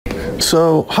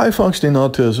So, high-functioning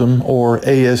autism, or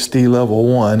ASD level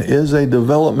 1, is a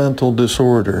developmental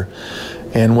disorder.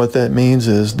 And what that means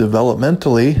is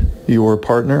developmentally, your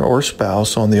partner or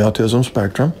spouse on the autism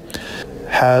spectrum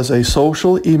has a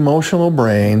social emotional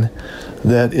brain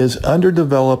that is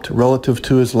underdeveloped relative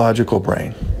to his logical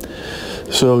brain.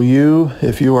 So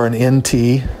if you are an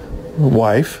NT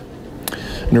wife,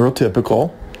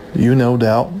 neurotypical, you no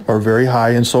doubt are very high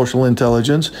in social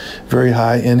intelligence, very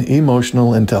high in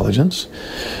emotional intelligence.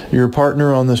 Your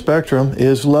partner on the spectrum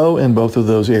is low in both of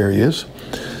those areas.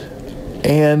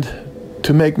 And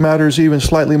to make matters even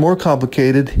slightly more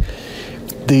complicated,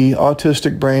 the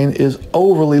autistic brain is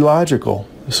overly logical.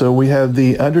 So we have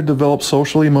the underdeveloped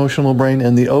social emotional brain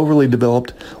and the overly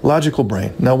developed logical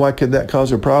brain. Now, why could that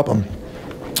cause a problem?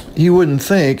 You wouldn't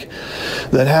think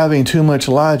that having too much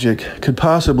logic could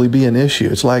possibly be an issue.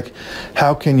 It's like,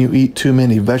 how can you eat too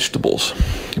many vegetables?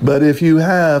 But if you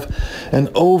have an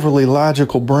overly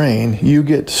logical brain, you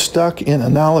get stuck in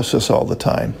analysis all the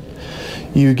time.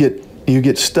 You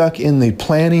get stuck in the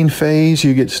planning phase.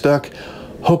 You get stuck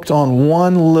hooked on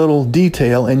one little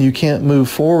detail, and you can't move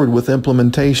forward with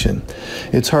implementation.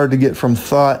 It's hard to get from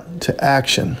thought to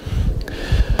action.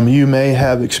 You may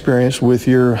have experience with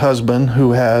your husband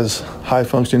who has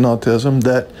high-functioning autism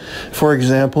that, for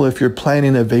example, if you're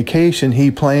planning a vacation, he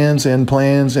plans and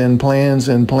plans and plans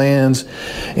and plans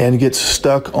and gets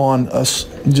stuck on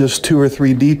just 2 or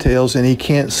 3 details, and he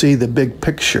can't see the big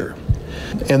picture.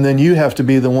 And then you have to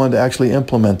be the one to actually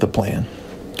implement the plan.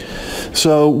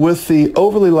 So with the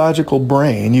overly logical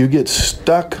brain, you get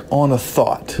stuck on a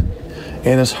thought,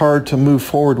 and it's hard to move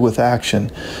forward with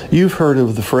action. You've heard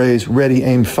of the phrase ready,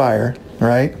 aim, fire,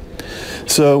 right?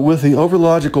 So with the overly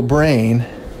logical brain,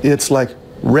 it's like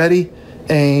ready,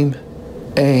 aim,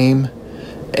 aim,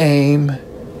 aim,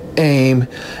 aim,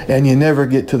 and you never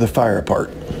get to the fire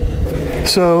part.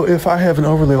 So if I have an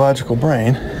overly logical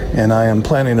brain and I am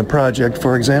planning a project,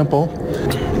 for example,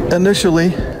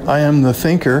 initially I am the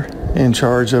thinker in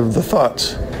charge of the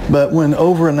thoughts. But when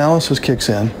overanalysis kicks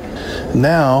in,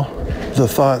 now the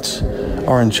thoughts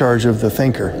are in charge of the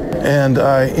thinker. And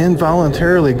I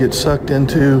involuntarily get sucked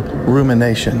into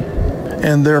rumination.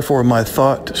 And therefore my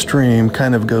thought stream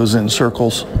kind of goes in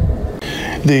circles.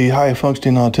 The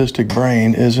high-functioning autistic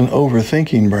brain is an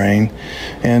overthinking brain,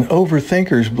 and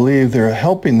overthinkers believe they're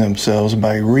helping themselves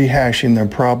by rehashing their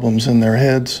problems in their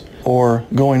heads or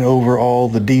going over all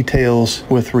the details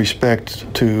with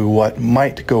respect to what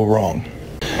might go wrong.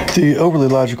 The overly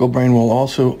logical brain will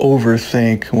also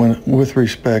overthink with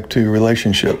respect to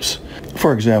relationships.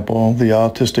 For example, the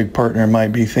autistic partner might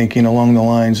be thinking along the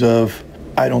lines of,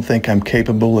 I don't think I'm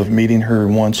capable of meeting her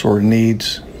wants or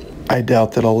needs. I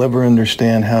doubt that I'll ever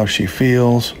understand how she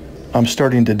feels. I'm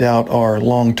starting to doubt our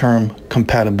long-term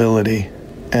compatibility.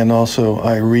 And also,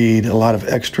 I read a lot of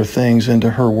extra things into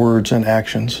her words and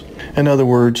actions. In other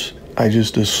words, I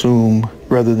just assume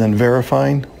rather than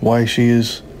verifying why she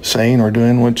is saying or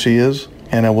doing what she is,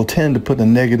 and I will tend to put a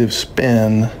negative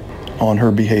spin on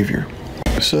her behavior.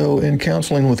 So in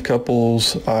counseling with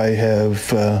couples, I have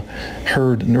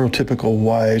heard neurotypical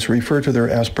wives refer to their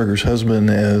Asperger's husband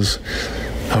as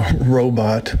a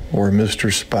robot or Mr.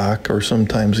 Spock, or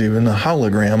sometimes even a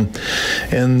hologram.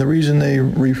 And the reason they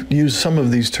use some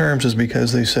of these terms is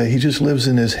because they say he just lives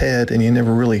in his head and you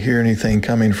never really hear anything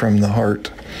coming from the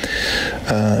heart.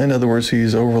 In other words,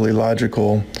 he's overly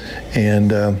logical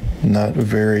and not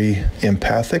very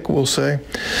empathic, we'll say.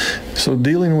 So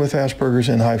dealing with Asperger's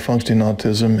and high-functioning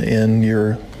autism in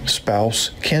your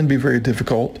spouse can be very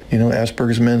difficult. You know,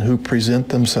 Asperger's men who present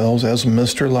themselves as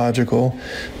Mr. Logical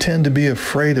tend to be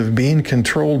afraid of being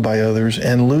controlled by others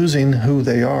and losing who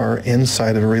they are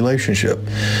inside of a relationship.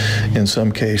 In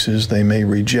some cases, they may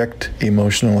reject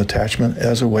emotional attachment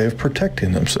as a way of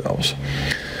protecting themselves.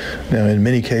 Now, in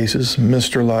many cases,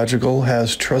 Mr. Logical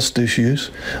has trust issues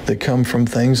that come from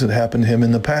things that happened to him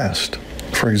in the past.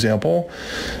 For example,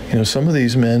 some of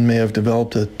these men may have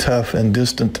developed a tough and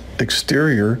distant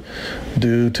exterior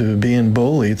due to being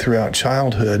bullied throughout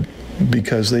childhood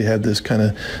because they had this kind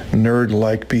of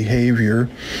nerd-like behavior.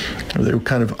 They were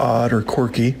kind of odd or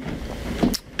quirky,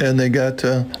 and they got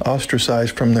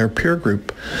ostracized from their peer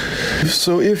group.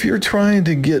 So if you're trying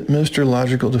to get Mr.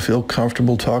 Logical to feel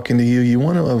comfortable talking to you, you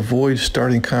want to avoid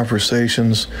starting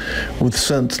conversations with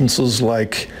sentences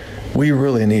like, "We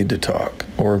really need to talk,"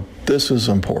 or "This is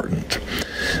important."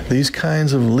 These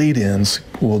kinds of lead-ins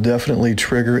will definitely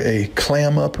trigger a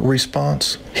clam-up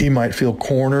response. He might feel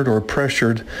cornered or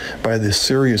pressured by the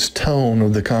serious tone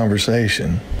of the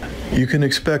conversation. You can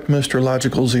expect Mr.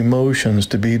 Logical's emotions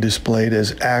to be displayed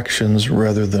as actions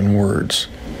rather than words.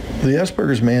 The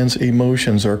Asperger's man's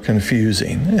emotions are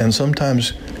confusing and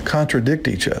sometimes contradict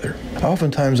each other.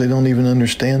 Oftentimes they don't even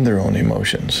understand their own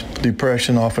emotions.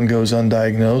 Depression often goes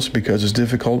undiagnosed because it's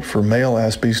difficult for male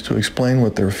Aspies to explain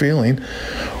what they're feeling,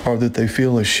 or that they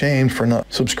feel ashamed for not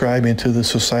subscribing to the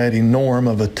society norm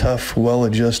of a tough,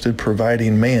 well-adjusted,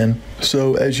 providing man.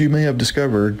 So, as you may have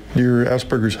discovered, your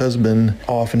Asperger's husband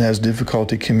often has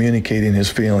difficulty communicating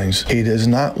his feelings. He does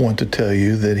not want to tell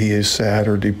you that he is sad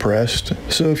or depressed.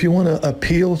 So if you want to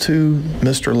appeal to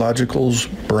Mr. Logical's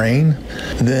brain,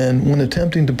 then when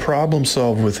attempting to problem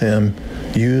solve with him,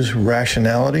 use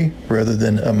rationality rather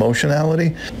than emotionality.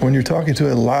 When you're talking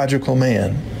to a logical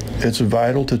man, it's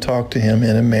vital to talk to him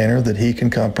in a manner that he can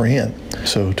comprehend.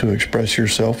 So to express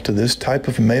yourself to this type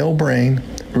of male brain,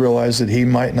 realize that he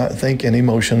might not think in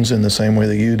emotions in the same way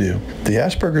that you do. The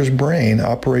Asperger's brain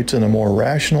operates in a more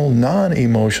rational,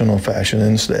 non-emotional fashion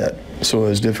instead. So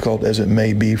as difficult as it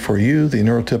may be for you, the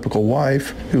neurotypical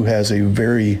wife, who has a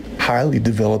very highly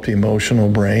developed emotional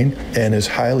brain and is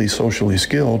highly socially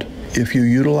skilled, if you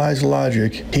utilize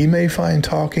logic, he may find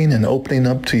talking and opening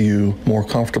up to you more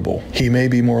comfortable. He may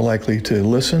be more likely to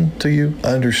listen to you,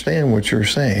 understand what you're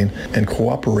saying, and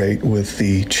cooperate with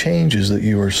the changes that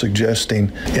you are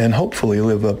suggesting, and hopefully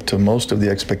live up to most of the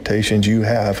expectations you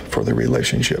have for the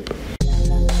relationship.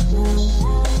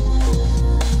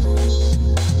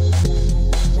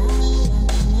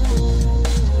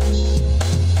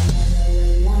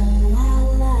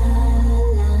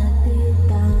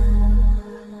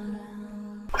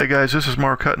 Hey guys, this is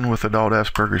Mark Hutton with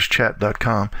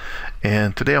AdultAspergersChat.com,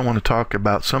 and today I want to talk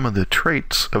about some of the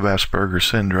traits of Asperger's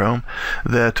syndrome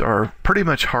that are pretty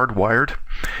much hardwired.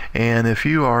 And if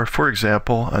you are, for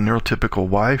example, a neurotypical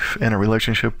wife in a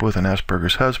relationship with an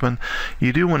Asperger's husband,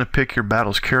 you do want to pick your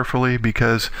battles carefully,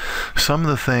 because some of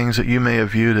the things that you may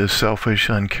have viewed as selfish,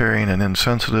 uncaring, and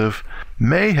insensitive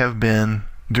may have been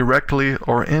directly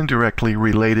or indirectly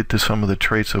related to some of the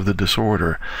traits of the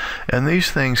disorder. And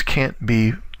these things can't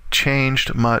be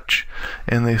changed much,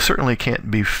 and they certainly can't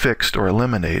be fixed or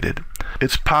eliminated.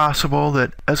 It's possible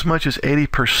that as much as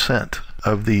 80%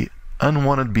 of the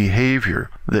unwanted behavior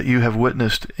that you have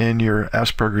witnessed in your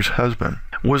Asperger's husband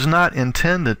was not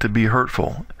intended to be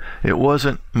hurtful. It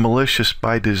wasn't malicious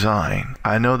by design.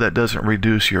 I know that doesn't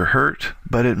reduce your hurt,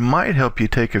 but it might help you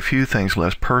take a few things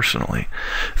less personally.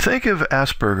 Think of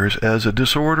Asperger's as a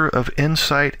disorder of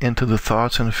insight into the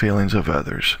thoughts and feelings of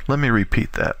others. Let me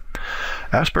repeat that.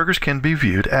 Asperger's can be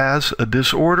viewed as a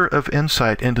disorder of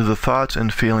insight into the thoughts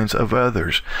and feelings of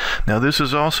others. Now, this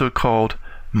is also called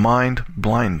mind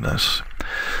blindness.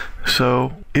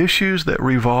 So issues that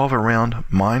revolve around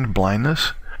mind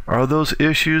blindness are those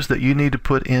issues that you need to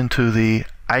put into the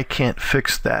 "I can't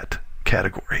fix that"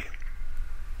 category.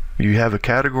 You have a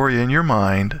category in your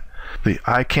mind, the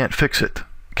 "I can't fix it"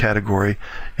 category,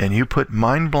 and you put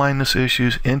mind blindness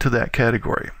issues into that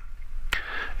category.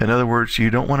 In other words,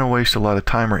 you don't want to waste a lot of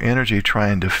time or energy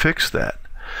trying to fix that.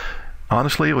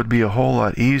 Honestly, it would be a whole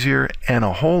lot easier and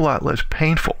a whole lot less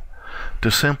painful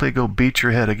to simply go beat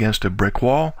your head against a brick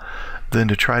wall than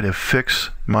to try to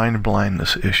fix mind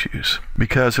blindness issues.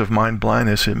 Because of mind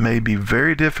blindness, it may be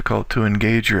very difficult to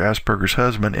engage your Asperger's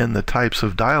husband in the types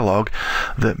of dialogue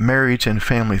that marriage and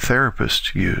family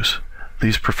therapists use.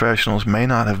 These professionals may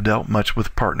not have dealt much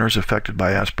with partners affected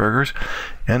by Asperger's,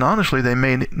 and honestly, they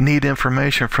may need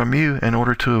information from you in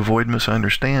order to avoid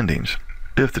misunderstandings.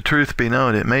 If the truth be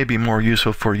known, it may be more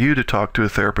useful for you to talk to a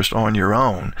therapist on your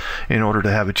own in order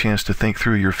to have a chance to think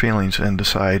through your feelings and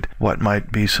decide what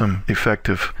might be some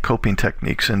effective coping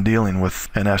techniques in dealing with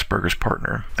an Asperger's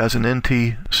partner. As an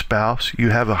NT spouse, you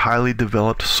have a highly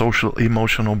developed social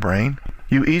emotional brain.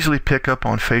 You easily pick up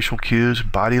on facial cues,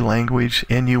 body language,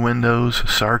 innuendos,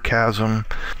 sarcasm.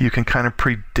 You can kind of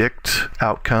predict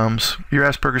outcomes. Your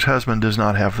Asperger's husband does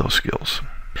not have those skills.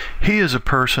 He is a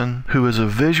person who is a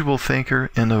visual thinker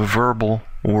in a verbal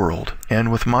world.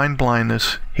 And with mind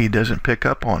blindness, he doesn't pick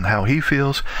up on how he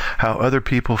feels, how other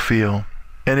people feel.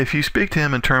 And if you speak to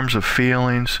him in terms of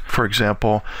feelings, for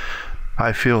example,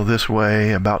 "I feel this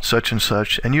way about such and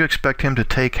such," and you expect him to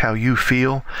take how you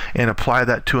feel and apply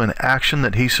that to an action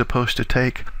that he's supposed to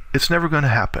take, it's never going to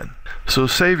happen. So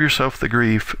save yourself the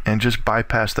grief and just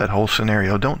bypass that whole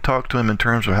scenario. Don't talk to him in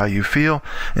terms of how you feel.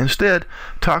 Instead,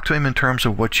 talk to him in terms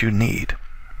of what you need.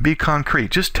 Be concrete.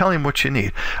 Just tell him what you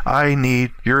need. "I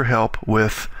need your help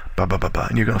with blah, blah, blah, blah,"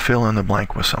 and you're going to fill in the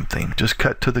blank with something. Just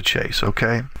cut to the chase,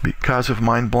 okay? Because of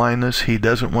mind blindness, he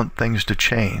doesn't want things to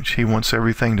change. He wants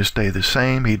everything to stay the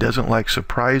same. He doesn't like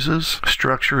surprises.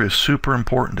 Structure is super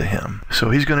important to him. So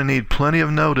he's going to need plenty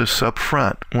of notice up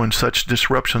front when such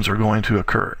disruptions are going to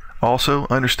occur. Also,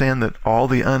 understand that all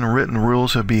the unwritten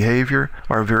rules of behavior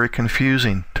are very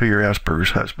confusing to your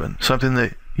Asperger's husband. Something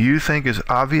that you think is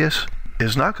obvious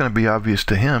is not going to be obvious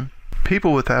to him.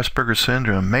 People with Asperger's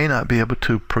syndrome may not be able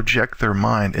to project their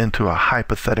mind into a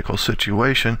hypothetical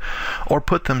situation or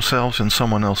put themselves in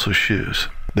someone else's shoes.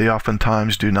 They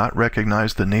oftentimes do not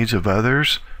recognize the needs of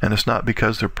others, and it's not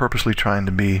because they're purposely trying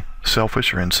to be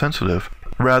selfish or insensitive.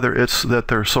 Rather, it's that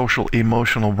their social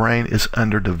emotional brain is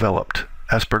underdeveloped.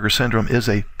 Asperger's syndrome is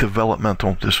a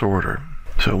developmental disorder.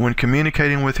 So when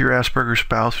communicating with your Asperger's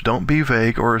spouse, don't be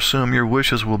vague or assume your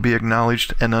wishes will be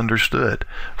acknowledged and understood.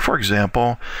 For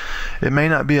example, it may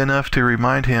not be enough to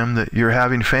remind him that you're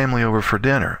having family over for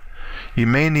dinner. You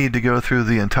may need to go through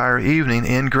the entire evening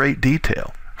in great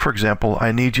detail. For example,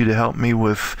 I need you to help me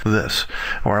with this,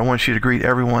 or I want you to greet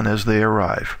everyone as they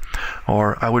arrive,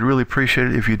 or I would really appreciate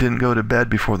it if you didn't go to bed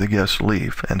before the guests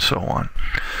leave, and so on.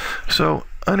 So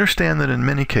understand that in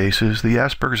many cases, the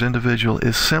Asperger's individual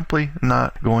is simply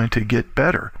not going to get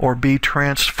better or be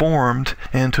transformed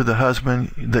into the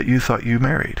husband that you thought you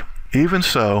married. Even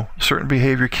so, certain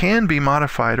behavior can be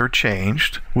modified or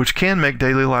changed, which can make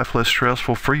daily life less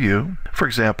stressful for you. For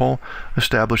example,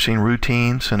 establishing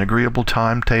routines and agreeable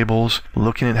timetables,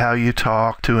 looking at how you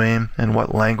talk to him and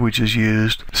what language is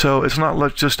used. So it's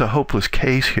not just a hopeless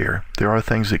case here. There are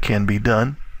things that can be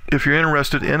done. If you're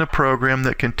interested in a program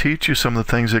that can teach you some of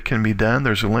the things that can be done,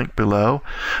 there's a link below.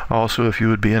 Also, if you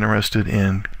would be interested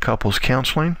in couples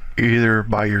counseling, either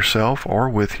by yourself or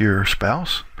with your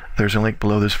spouse, there's a link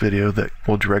below this video that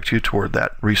will direct you toward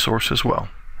that resource as well.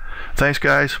 Thanks,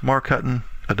 guys. Mark Hutton,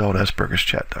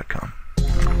 AdultAspergersChat.com.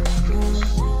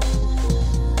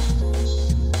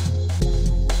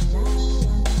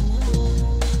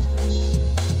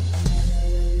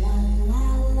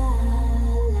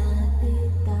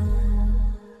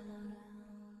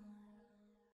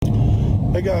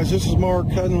 Hey guys, this is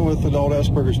Mark Hutton with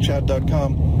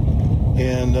AdultAspergersChat.com,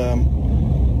 and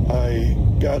I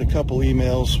got a couple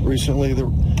emails recently that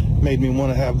made me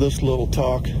want to have this little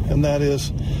talk, and that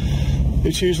is,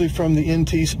 it's usually from the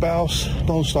NT spouse.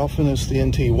 Most often it's the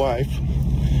NT wife,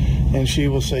 and she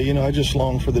will say, you know, I just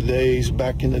long for the days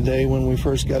back in the day when we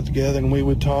first got together and we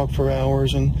would talk for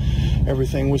hours and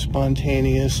everything was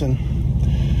spontaneous, and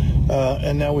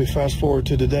now we fast forward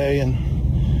to today and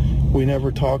we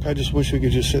never talk. I just wish we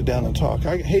could just sit down and talk.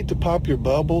 I hate to pop your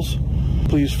bubbles.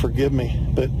 Please forgive me,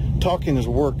 but talking is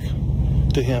work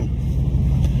to him.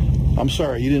 I'm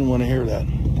sorry, you didn't want to hear that.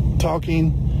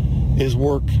 Talking is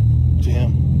work to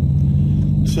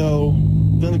him. So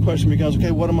then the question becomes,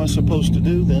 okay, what am I supposed to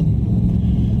do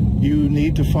then? You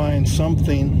need to find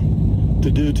something to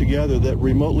do together that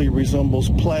remotely resembles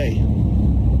play.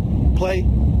 Play,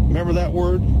 remember that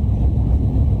word?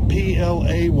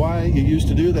 P-L-A-Y, you used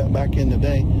to do that back in the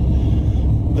day.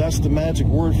 That's the magic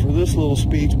word for this little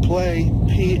speech, play,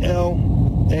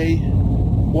 P-L-A-Y.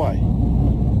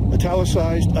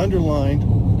 Italicized, underlined,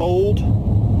 bold,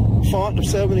 font of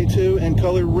 72, and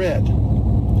colored red.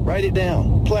 Write it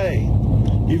down, play.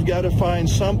 You've got to find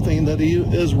something that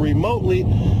is remotely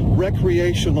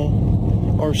recreational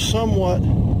or somewhat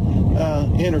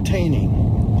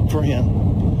entertaining for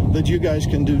him that you guys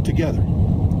can do together.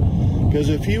 Because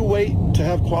if you wait to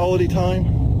have quality time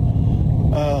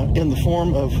in the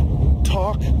form of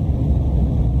talk, you're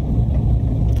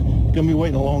going to be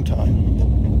waiting a long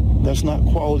time. That's not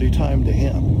quality time to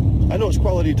him. I know it's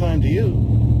quality time to you.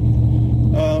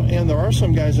 And there are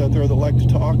some guys out there that like to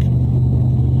talk,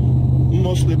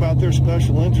 mostly about their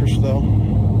special interests, though.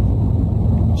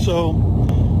 So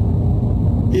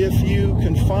if you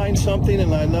can find something,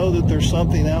 and I know that there's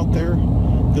something out there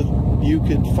that you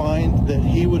could find that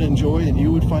he would enjoy and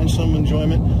you would find some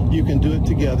enjoyment, you can do it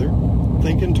together.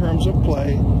 Think in terms of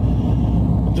play.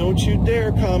 Don't you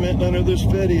dare comment under this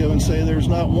video and say there's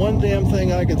not one damn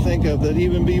thing I could think of that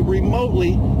even be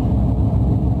remotely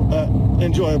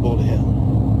enjoyable to him.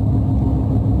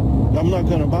 I'm not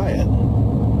going to buy it.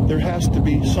 There has to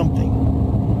be something.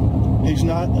 He's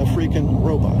not a freaking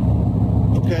robot.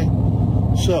 Okay?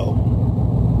 So,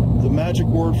 the magic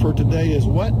word for today is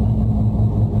what?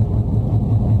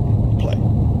 Play.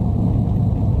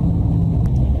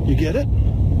 You get it?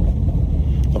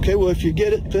 Okay, well, if you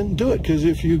get it, then do it. Because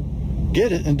if you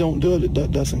get it and don't do it,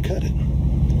 it doesn't cut it.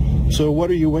 So what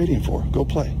are you waiting for? Go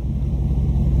play.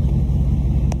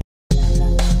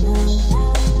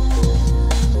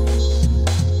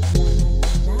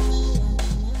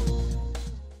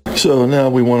 So now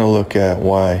we want to look at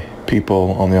why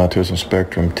people on the autism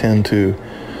spectrum tend to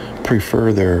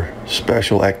prefer their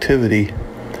special activity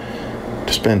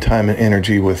to spend time and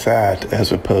energy with that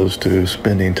as opposed to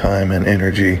spending time and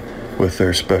energy with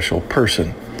their special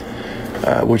person.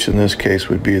 which in this case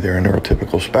would be their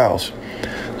neurotypical spouse.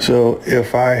 So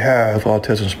if I have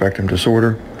autism spectrum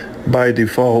disorder, by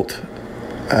default,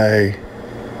 I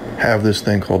have this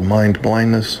thing called mind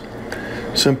blindness.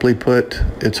 Simply put,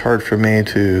 it's hard for me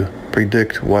to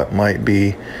predict what might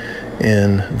be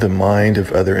in the mind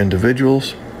of other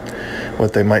individuals,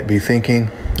 what they might be thinking,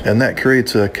 and that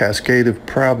creates a cascade of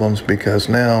problems because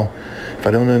now, if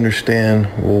I don't understand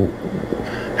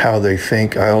how they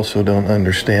think, I also don't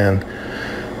understand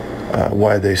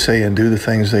why they say and do the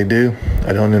things they do.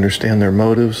 I don't understand their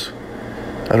motives.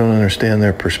 I don't understand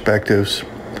their perspectives,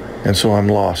 and so I'm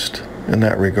lost in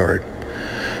that regard.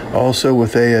 Also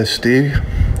with ASD,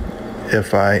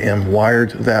 if I am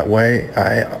wired that way,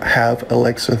 I have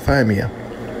alexithymia,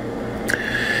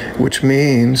 which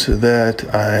means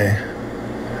that I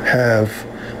have,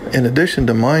 in addition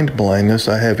to mind blindness,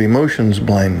 I have emotions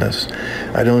blindness.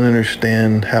 I don't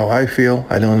understand how I feel.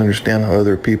 I don't understand how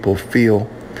other people feel.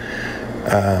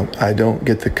 I don't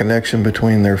get the connection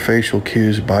between their facial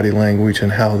cues, body language,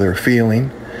 and how they're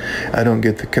feeling. I don't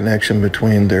get the connection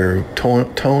between their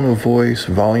tone of voice,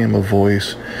 volume of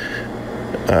voice,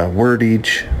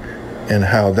 wordage, and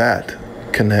how that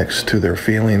connects to their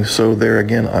feelings. So there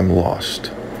again, I'm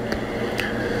lost.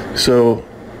 So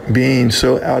being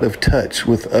so out of touch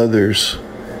with others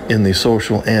in the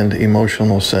social and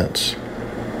emotional sense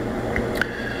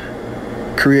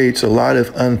creates a lot of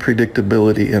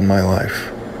unpredictability in my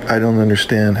life. I don't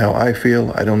understand how I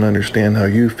feel. I don't understand how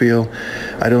you feel.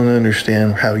 I don't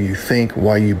understand how you think,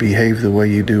 why you behave the way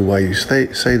you do, why you say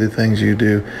the things you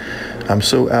do. I'm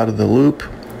so out of the loop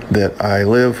that I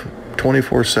live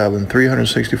 24/7,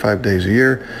 365 days a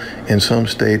year in some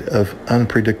state of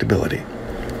unpredictability.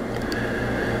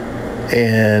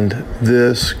 And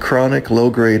this chronic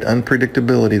low-grade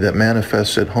unpredictability that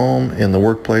manifests at home, in the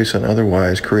workplace, and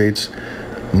otherwise creates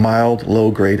mild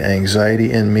low-grade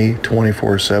anxiety in me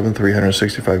 24/7,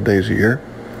 365 days a year.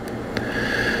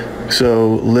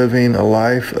 So living a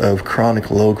life of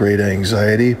chronic low-grade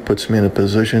anxiety puts me in a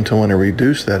position to want to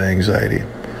reduce that anxiety.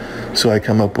 So I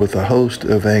come up with a host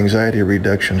of anxiety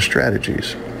reduction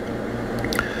strategies.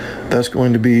 That's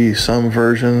going to be some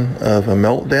version of a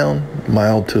meltdown,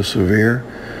 mild to severe,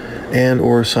 and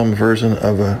or some version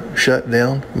of a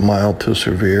shutdown, mild to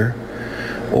severe.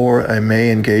 Or I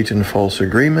may engage in false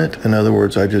agreement. In other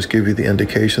words, I just give you the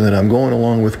indication that I'm going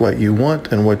along with what you want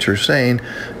and what you're saying,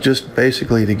 just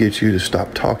basically to get you to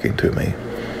stop talking to me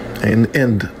and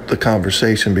end the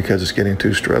conversation because it's getting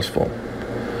too stressful.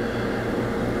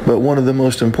 But one of the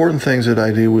most important things that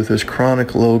I do with this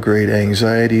chronic low-grade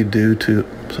anxiety due to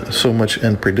so much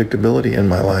unpredictability in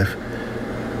my life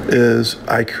is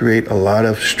I create a lot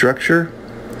of structure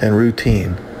and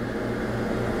routine.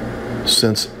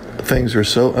 Since things are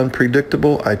so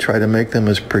unpredictable, I try to make them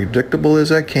as predictable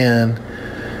as I can,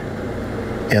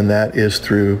 and that is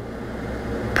through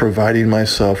providing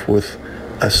myself with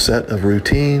a set of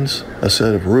routines, a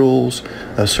set of rules,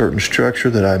 a certain structure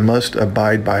that I must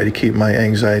abide by to keep my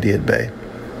anxiety at bay.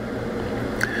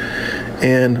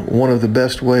 And one of the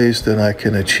best ways that I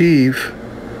can achieve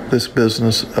this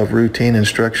business of routine and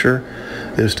structure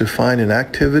is to find an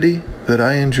activity that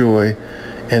I enjoy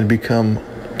and become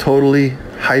totally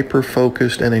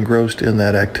hyper-focused and engrossed in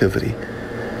that activity.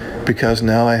 Because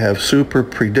now I have super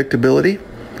predictability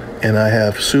and I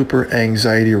have super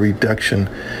anxiety reduction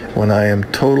when I am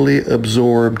totally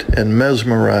absorbed and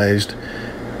mesmerized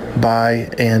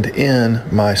by and in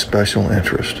my special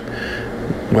interest.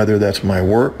 Whether that's my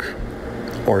work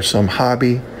or some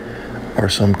hobby or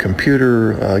some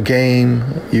computer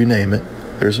game, you name it.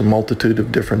 There's a multitude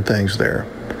of different things there.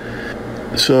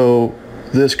 So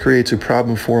this creates a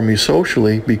problem for me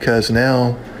socially because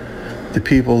now the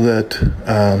people that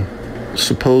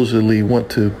supposedly want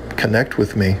to connect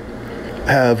with me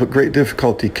have a great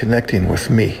difficulty connecting with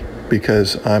me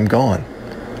because I'm gone.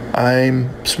 I'm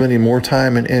spending more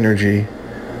time and energy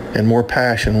and more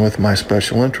passion with my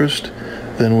special interest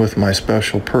than with my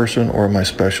special person or my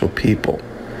special people.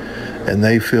 And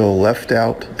they feel left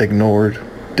out, ignored,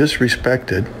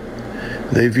 disrespected.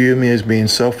 They view me as being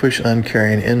selfish,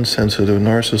 uncaring, insensitive,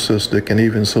 narcissistic, and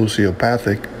even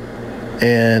sociopathic.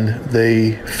 And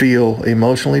they feel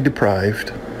emotionally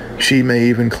deprived. She may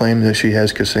even claim that she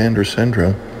has Cassandra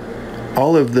syndrome.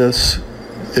 All of this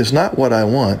is not what I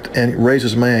want, and it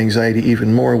raises my anxiety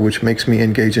even more, which makes me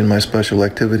engage in my special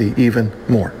activity even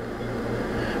more,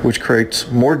 which creates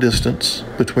more distance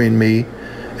between me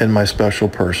and my special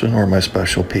person or my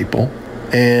special people,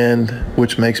 and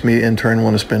which makes me in turn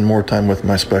want to spend more time with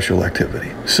my special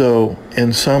activity. So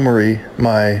in summary,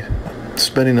 my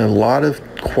spending a lot of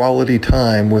quality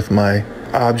time with my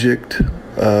object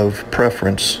of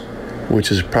preference which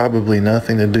is probably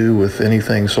nothing to do with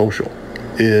anything social,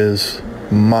 is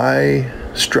my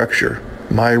structure,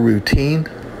 my routine,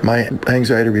 my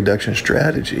anxiety reduction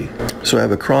strategy. So I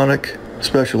have a chronic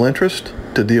special interest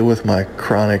to deal with my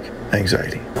chronic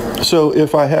anxiety. So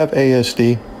if I have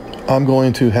ASD, I'm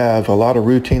going to have a lot of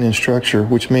routine and structure,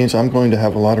 which means I'm going to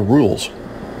have a lot of rules.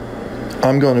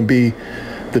 I'm going to be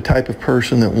the type of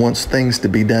person that wants things to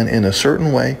be done in a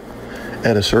certain way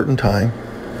at a certain time.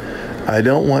 I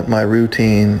don't want my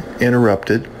routine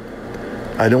interrupted.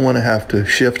 I don't want to have to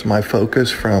shift my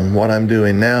focus from what I'm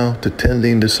doing now to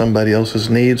tending to somebody else's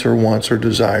needs or wants or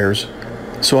desires.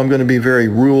 So I'm going to be very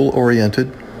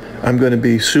rule-oriented. I'm going to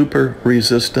be super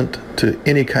resistant to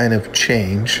any kind of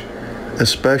change,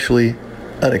 especially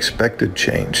unexpected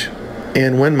change.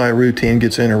 And when my routine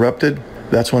gets interrupted,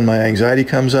 that's when my anxiety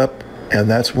comes up, and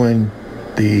that's when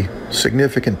the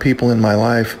significant people in my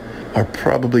life are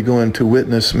probably going to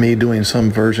witness me doing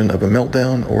some version of a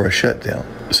meltdown or a shutdown.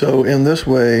 So in this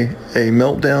way, a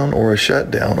meltdown or a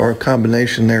shutdown or a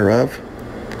combination thereof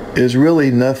is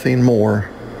really nothing more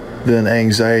than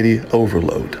anxiety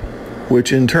overload,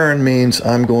 which in turn means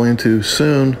I'm going to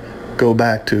soon go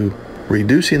back to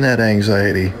reducing that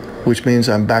anxiety, which means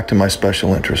I'm back to my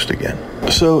special interest again.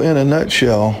 So in a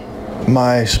nutshell,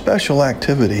 my special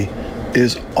activity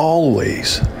is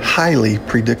always highly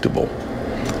predictable,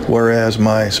 whereas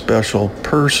my special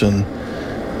person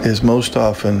is most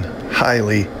often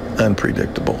highly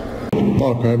unpredictable.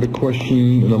 Mark, I have a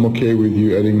question, and I'm okay with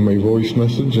you adding my voice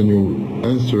message and your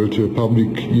answer to a public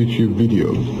YouTube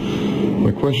video.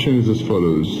 My question is as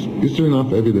follows. Is there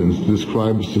enough evidence to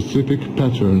describe a specific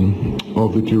pattern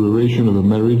of deterioration of a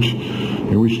marriage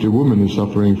in which the woman is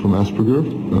suffering from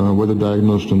Asperger, whether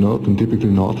diagnosed or not, and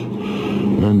typically not,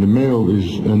 and the male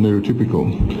is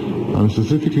neurotypical? I'm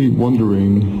specifically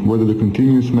wondering whether the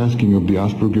continuous masking of the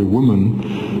Asperger woman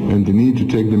and the need to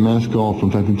take the mask off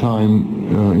from time to time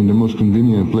in the most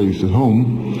convenient place at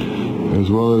home, as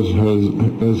well as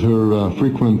her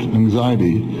frequent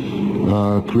anxiety,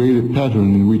 create a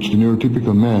pattern in which the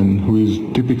neurotypical man, who is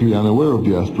typically unaware of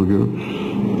the Asperger,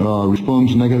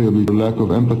 responds negatively to lack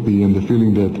of empathy and the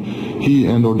feeling that he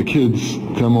and or the kids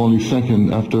come only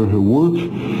second after her work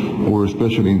or a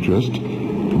special interest,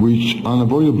 which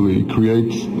unavoidably create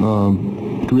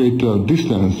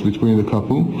distance between the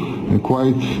couple. And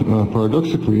quite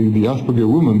paradoxically, the Asperger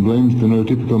woman blames the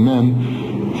neurotypical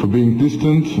man for being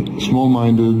distant,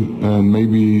 small-minded, and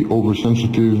maybe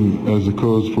oversensitive as a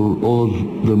cause for all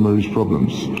of their marriage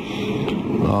problems.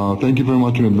 Thank you very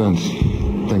much in advance.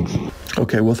 Thanks.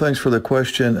 Okay, well, thanks for the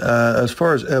question. As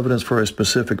far as evidence for a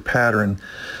specific pattern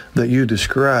that you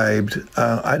described,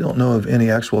 I don't know of any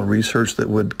actual research that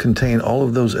would contain all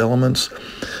of those elements,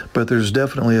 but there's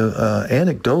definitely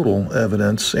anecdotal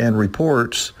evidence and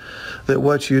reports that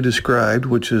what you described,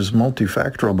 which is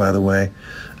multifactorial, by the way,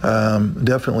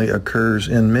 definitely occurs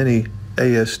in many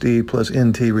ASD plus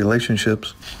NT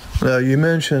relationships. You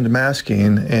mentioned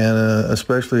masking, and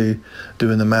especially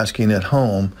doing the masking at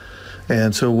home.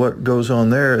 And so what goes on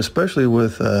there, especially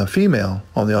with female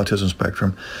on the autism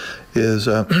spectrum, is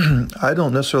I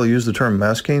don't necessarily use the term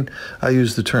masking. I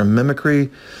use the term mimicry.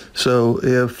 So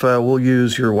if we'll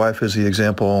use your wife as the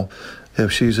example,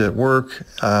 if she's at work,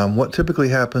 what typically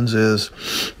happens is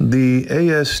the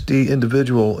ASD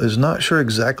individual is not sure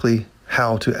exactly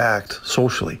how to act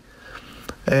socially.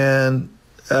 And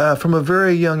from a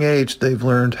very young age, they've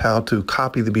learned how to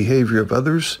copy the behavior of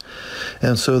others,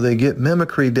 and so they get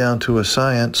mimicry down to a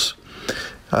science.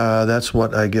 That's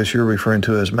what I guess you're referring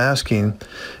to as masking.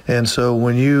 And so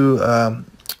when you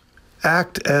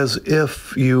act as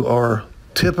if you are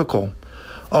typical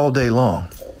all day long,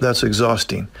 that's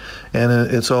exhausting. And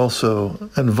it's also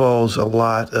involves a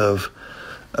lot of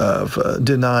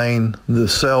denying the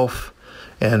self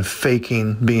and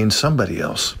faking being somebody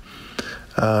else.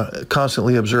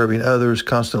 Constantly observing others,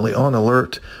 constantly on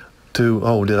alert to,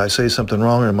 oh, did I say something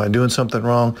wrong, or am I doing something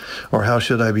wrong, or how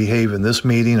should I behave in this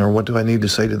meeting, or what do I need to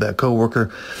say to that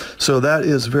coworker? So that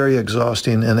is very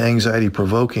exhausting and anxiety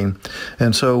provoking.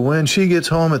 And so when she gets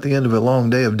home at the end of a long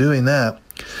day of doing that,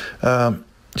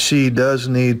 she does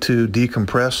need to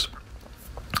decompress.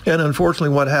 And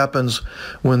unfortunately, what happens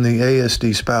when the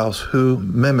ASD spouse who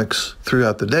mimics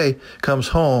throughout the day comes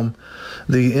home,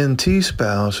 the NT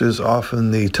spouse is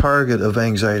often the target of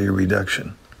anxiety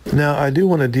reduction. Now, I do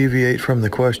want to deviate from the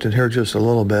question here just a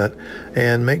little bit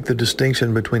and make the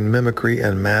distinction between mimicry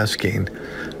and masking.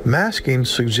 Masking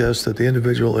suggests that the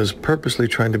individual is purposely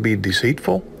trying to be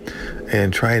deceitful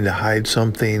and trying to hide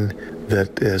something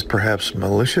that is perhaps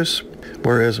malicious,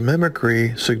 whereas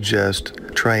mimicry suggests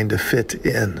trying to fit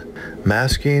in.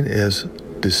 Masking is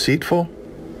deceitful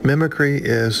Mimicry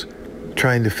is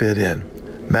trying to fit in.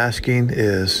 Masking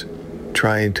is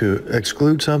trying to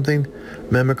exclude something.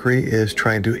 Mimicry is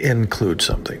trying to include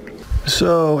something.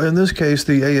 So in this case,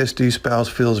 the ASD spouse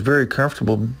feels very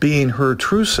comfortable being her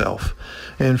true self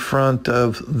in front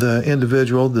of the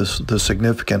individual, the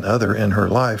significant other in her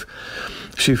life.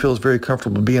 She feels very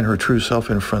comfortable being her true self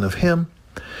in front of him.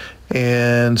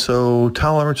 And so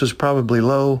tolerance is probably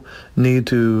low. Need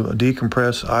to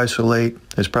decompress, isolate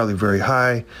is probably very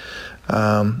high.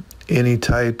 Any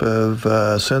type of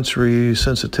sensory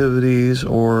sensitivities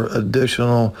or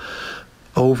additional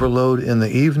overload in the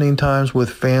evening times with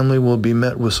family will be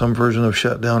met with some version of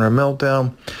shutdown or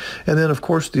meltdown. And then, of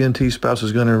course, the NT spouse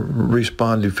is going to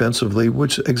respond defensively,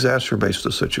 which exacerbates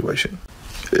the situation.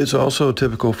 It's also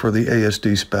typical for the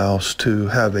ASD spouse to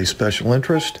have a special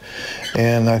interest.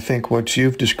 And I think what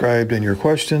you've described in your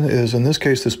question is, in this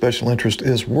case, the special interest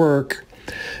is work.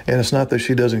 And it's not that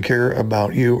she doesn't care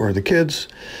about you or the kids,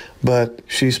 but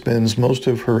she spends most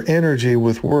of her energy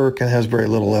with work and has very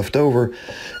little left over.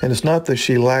 And it's not that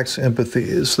she lacks empathy,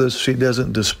 it's that she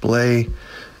doesn't display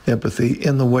empathy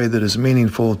in the way that is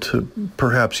meaningful to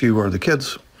perhaps you or the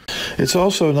kids. It's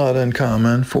also not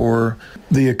uncommon for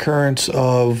the occurrence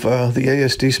of the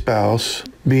ASD spouse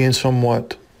being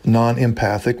somewhat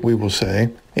non-empathic, we will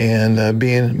say, and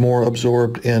being more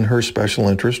absorbed in her special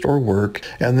interest or work.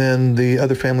 And then the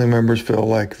other family members feel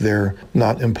like they're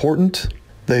not important.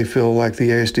 They feel like the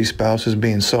ASD spouse is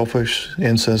being selfish,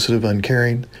 insensitive,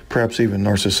 uncaring, perhaps even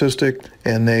narcissistic,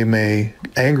 and they may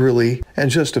angrily and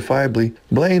justifiably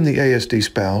blame the ASD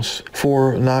spouse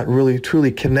for not really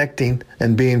truly connecting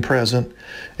and being present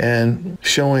and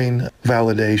showing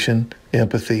validation,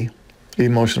 empathy,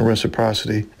 emotional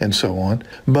reciprocity, and so on.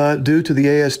 But due to the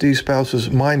ASD spouse's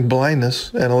mind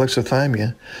blindness and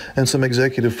alexithymia and some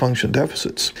executive function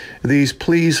deficits, these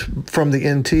pleas from the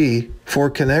NT for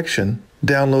connection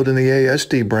download in the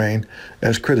ASD brain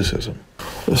as criticism.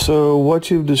 So what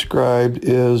you've described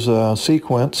is a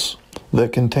sequence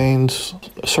that contains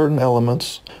certain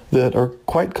elements that are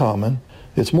quite common.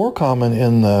 It's more common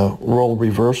in the role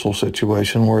reversal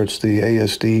situation where it's the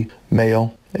ASD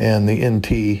male and the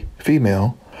NT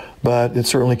female, but it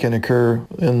certainly can occur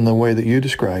in the way that you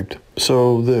described.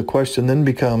 So the question then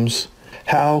becomes,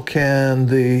 how can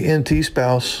the NT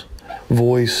spouse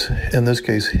voice, in this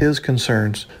case, his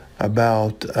concerns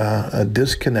about a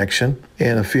disconnection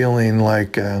and a feeling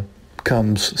like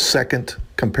comes second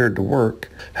compared to work?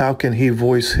 How can he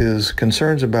voice his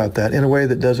concerns about that in a way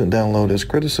that doesn't download as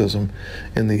criticism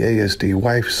in the ASD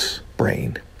wife's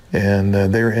brain? And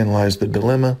therein lies the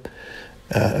dilemma.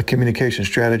 A communication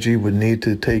strategy would need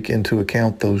to take into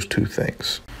account those two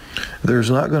things. There's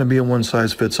not going to be a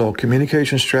one-size-fits-all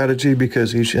communication strategy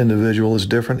because each individual is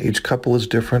different, each couple is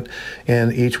different,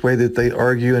 and each way that they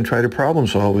argue and try to problem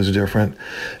solve is different.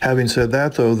 Having said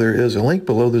that, though, there is a link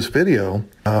below this video.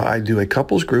 I do a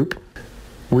couples group.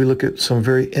 We look at some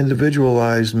very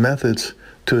individualized methods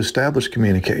to establish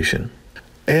communication.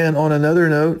 And on another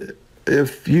note,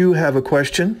 if you have a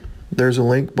question, there's a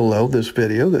link below this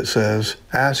video that says,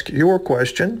 ask your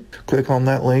question. Click on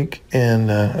that link, and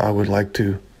I would like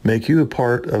to make you a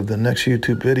part of the next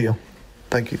YouTube video.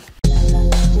 Thank you.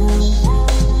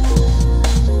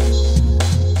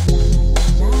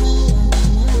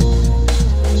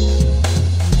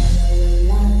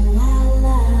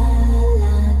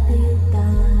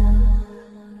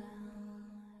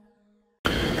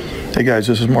 Hey guys,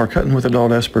 this is Mark Hutton with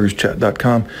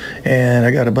AdultAspergersChat.com, and I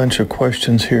got a bunch of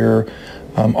questions here,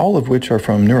 all of which are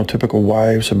from neurotypical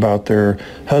wives about their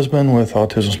husband with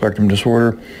autism spectrum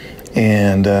disorder.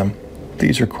 And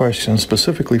these are questions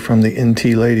specifically from the NT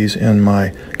ladies in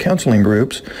my counseling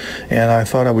groups, and I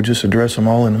thought I would just address them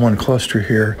all in one cluster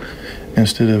here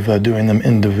instead of doing them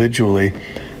individually.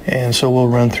 And so we'll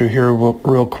run through here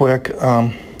real quick.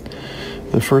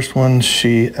 The first one,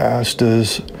 she asked,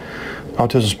 does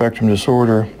autism spectrum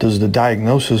disorder, does the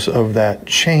diagnosis of that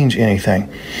change anything?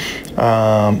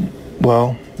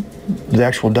 Well, the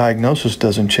actual diagnosis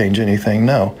doesn't change anything,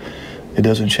 no. It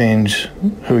doesn't change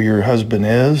who your husband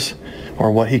is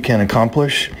or what he can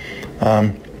accomplish.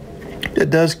 It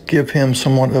does give him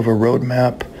somewhat of a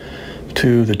roadmap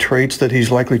to the traits that he's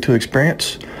likely to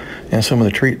experience and some of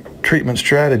the treatment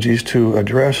strategies to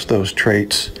address those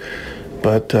traits.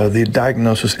 But the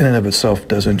diagnosis in and of itself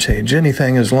doesn't change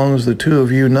anything as long as the two of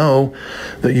you know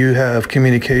that you have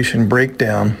communication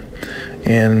breakdown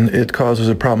and it causes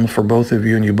a problem for both of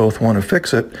you and you both want to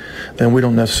fix it. Then we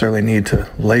don't necessarily need to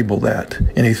label that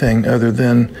anything other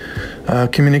than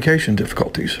communication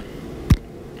difficulties.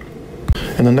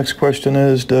 And the next question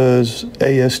is, does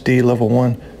ASD level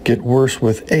 1 get worse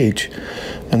with age?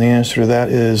 And the answer to that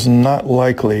is not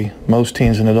likely. Most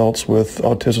teens and adults with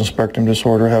autism spectrum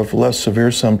disorder have less severe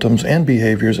symptoms and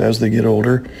behaviors as they get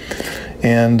older.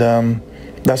 And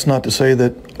that's not to say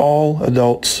that all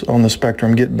adults on the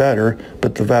spectrum get better,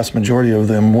 but the vast majority of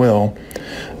them will.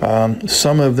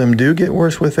 Some of them do get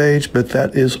worse with age, but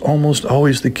that is almost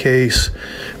always the case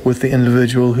with the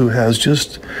individual who has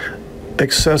just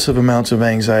excessive amounts of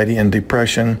anxiety and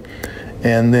depression,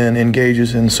 and then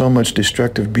engages in so much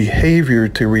destructive behavior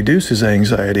to reduce his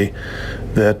anxiety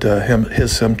that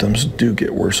his symptoms do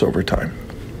get worse over time.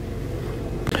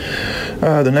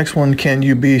 The next one, can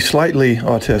you be slightly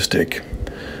autistic?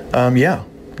 Yeah,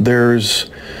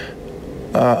 there's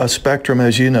a spectrum,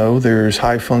 as you know. There's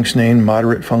high functioning,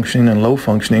 moderate functioning, and low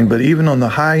functioning, but even on the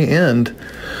high end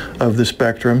of the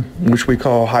spectrum, which we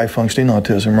call high functioning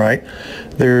autism, right,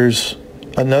 there's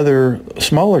another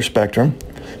smaller spectrum.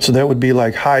 So that would be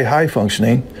like high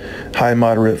functioning, high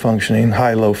moderate functioning,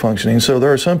 high low functioning. So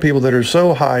there are some people that are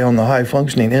so high on the high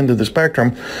functioning end of the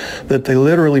spectrum that they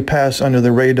literally pass under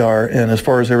the radar, and as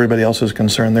far as everybody else is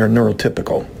concerned, they're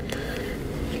neurotypical.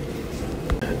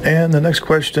 And the next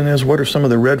question is, what are some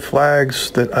of the red flags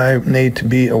that I need to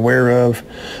be aware of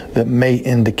that may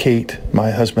indicate my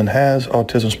husband has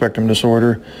autism spectrum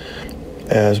disorder,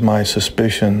 as my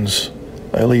suspicions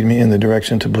lead me in the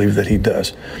direction to believe that he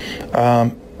does?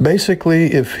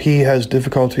 Basically, if he has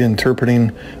difficulty interpreting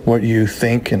what you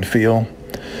think and feel,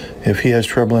 if he has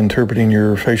trouble interpreting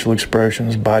your facial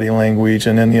expressions, body language,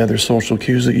 and any other social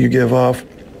cues that you give off,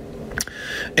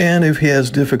 and if he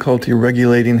has difficulty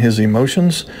regulating his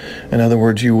emotions, in other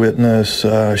words, you witness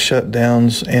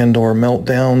shutdowns and or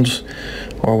meltdowns,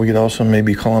 or we could also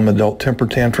maybe call them adult temper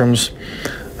tantrums,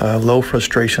 low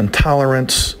frustration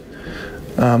tolerance,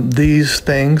 these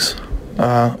things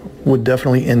would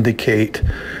definitely indicate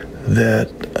that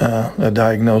a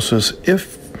diagnosis,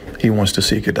 if he wants to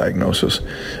seek a diagnosis,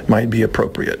 might be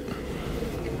appropriate.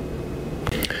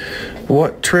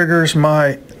 What triggers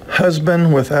my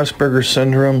husband with Asperger's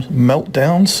syndrome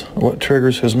meltdowns? What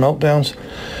triggers his meltdowns?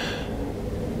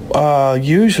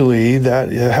 Usually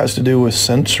that has to do with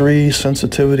sensory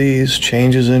sensitivities,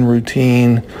 changes in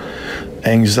routine,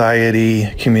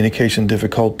 anxiety, communication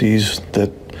difficulties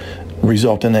that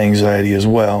result in anxiety as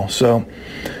well. So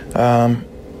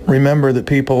remember that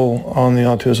people on the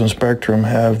autism spectrum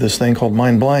have this thing called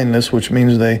mind blindness, which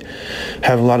means they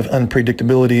have a lot of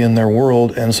unpredictability in their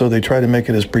world, and so they try to make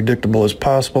it as predictable as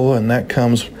possible, and that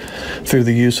comes through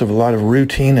the use of a lot of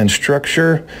routine and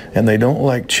structure, and they don't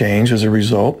like change as a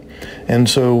result. And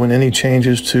so when any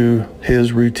changes to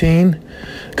his routine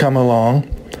come along,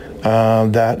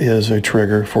 that is a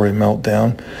trigger for a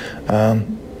meltdown.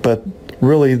 But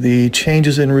really, the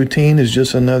changes in routine is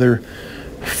just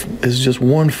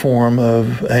one form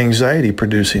of anxiety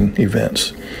producing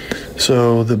events.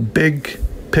 So the big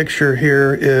picture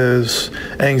here is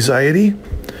anxiety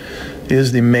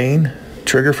is the main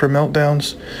trigger for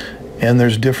meltdowns, and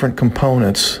there's different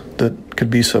components that could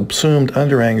be subsumed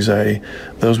under anxiety.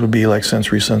 Those would be like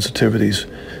sensory sensitivities,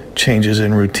 changes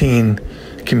in routine,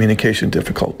 communication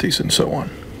difficulties, and so on.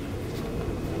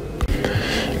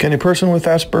 Can a person with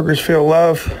Asperger's feel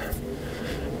love?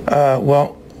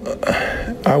 Well,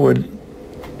 I would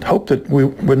hope that we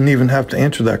wouldn't even have to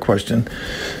answer that question.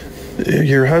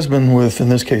 Your husband with, in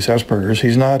this case, Asperger's,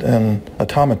 he's not an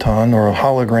automaton or a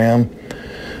hologram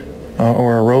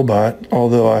or a robot,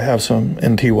 although I have some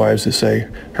NT wives that say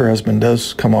her husband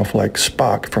does come off like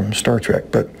Spock from Star Trek.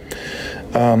 But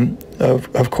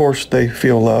of course they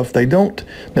feel love. They don't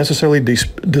necessarily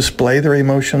display their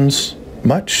emotions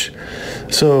much.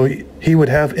 So he would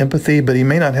have empathy, but he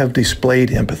may not have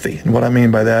displayed empathy. And what I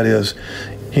mean by that is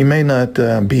he may not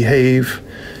behave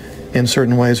in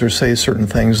certain ways or say certain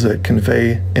things that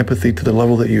convey empathy to the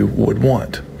level that you would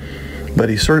want. But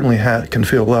he certainly can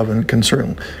feel love and can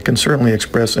certainly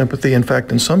express empathy. In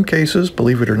fact, in some cases,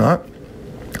 believe it or not,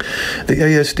 the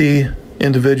ASD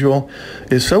individual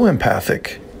is so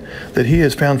empathic that he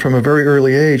has found from a very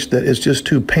early age that it's just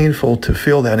too painful to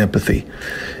feel that empathy.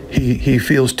 He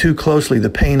feels too closely the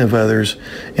pain of others,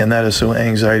 and that is so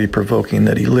anxiety-provoking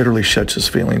that he literally shuts his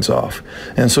feelings off.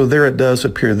 And so there it does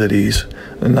appear that he's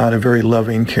not a very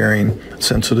loving, caring,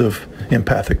 sensitive,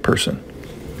 empathic person.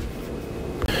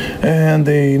 And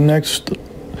the next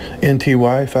NT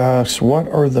wife asks, what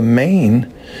are the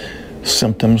main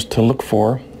symptoms to look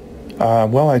for?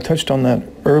 Well, I touched on that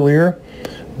earlier,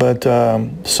 but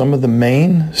some of the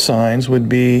main signs would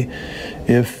be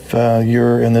if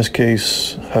your, in this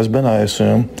case, husband, I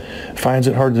assume, finds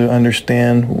it hard to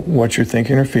understand what you're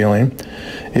thinking or feeling,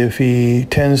 if he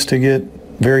tends to get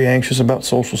very anxious about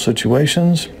social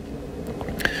situations,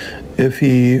 if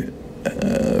he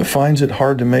finds it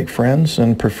hard to make friends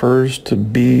and prefers to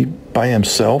be by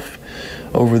himself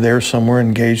over there somewhere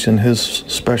engaged in his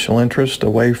special interest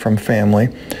away from family.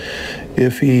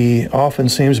 If he often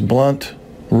seems blunt,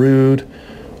 rude,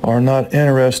 or not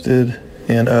interested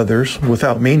in others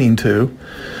without meaning to,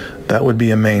 that would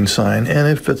be a main sign. And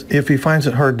if he finds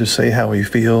it hard to say how he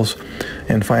feels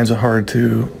and finds it hard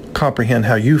to comprehend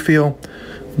how you feel,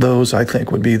 those I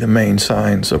think would be the main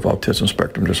signs of autism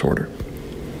spectrum disorder.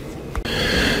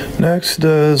 Next,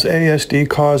 does ASD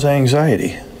cause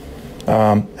anxiety?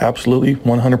 Absolutely,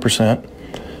 100%.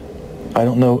 I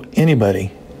don't know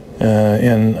anybody,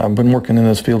 and I've been working in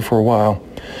this field for a while,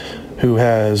 who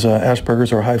has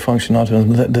Asperger's or high function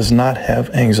autism that does not have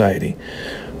anxiety.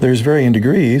 There's varying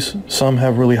degrees. Some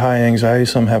have really high anxiety,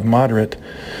 some have moderate.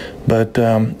 But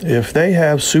if they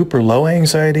have super low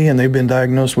anxiety and they've been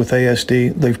diagnosed with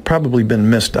ASD, they've probably been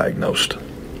misdiagnosed.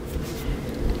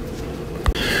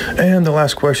 And the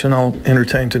last question I'll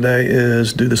entertain today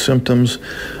is, do the symptoms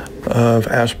of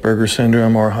Asperger's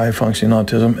syndrome or high functioning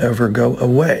autism ever go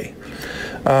away?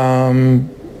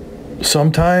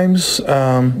 Sometimes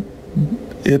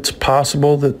it's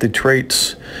possible that the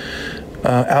traits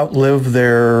outlive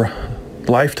their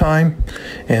lifetime,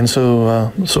 and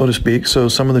so to speak, so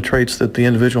some of the traits that the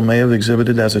individual may have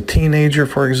exhibited as a teenager,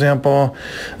 for example,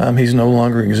 he's no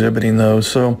longer exhibiting those.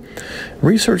 So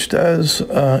research does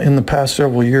in the past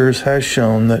several years has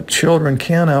shown that children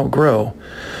can outgrow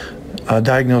a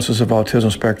diagnosis of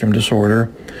autism spectrum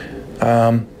disorder.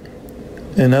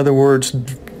 In other words,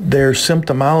 their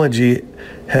symptomology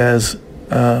has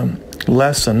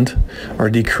lessened or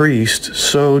decreased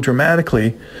so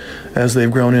dramatically as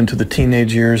they've grown into the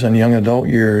teenage years and young adult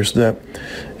years that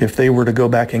if they were to go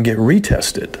back and get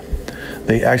retested,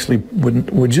 they actually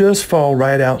would just fall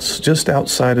right out, just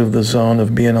outside of the zone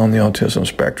of being on the autism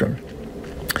spectrum.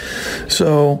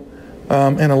 So,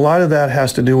 and a lot of that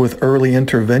has to do with early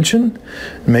intervention,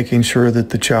 making sure that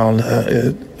the child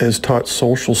is taught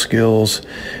social skills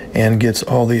and gets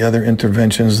all the other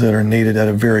interventions that are needed at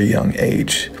a very young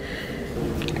age.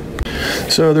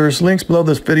 So there's links below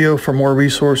this video for more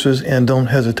resources, and don't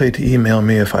hesitate to email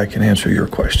me if I can answer your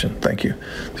question. Thank you.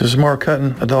 This is Mark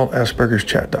Hutton,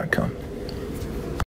 adultaspergerschat.com.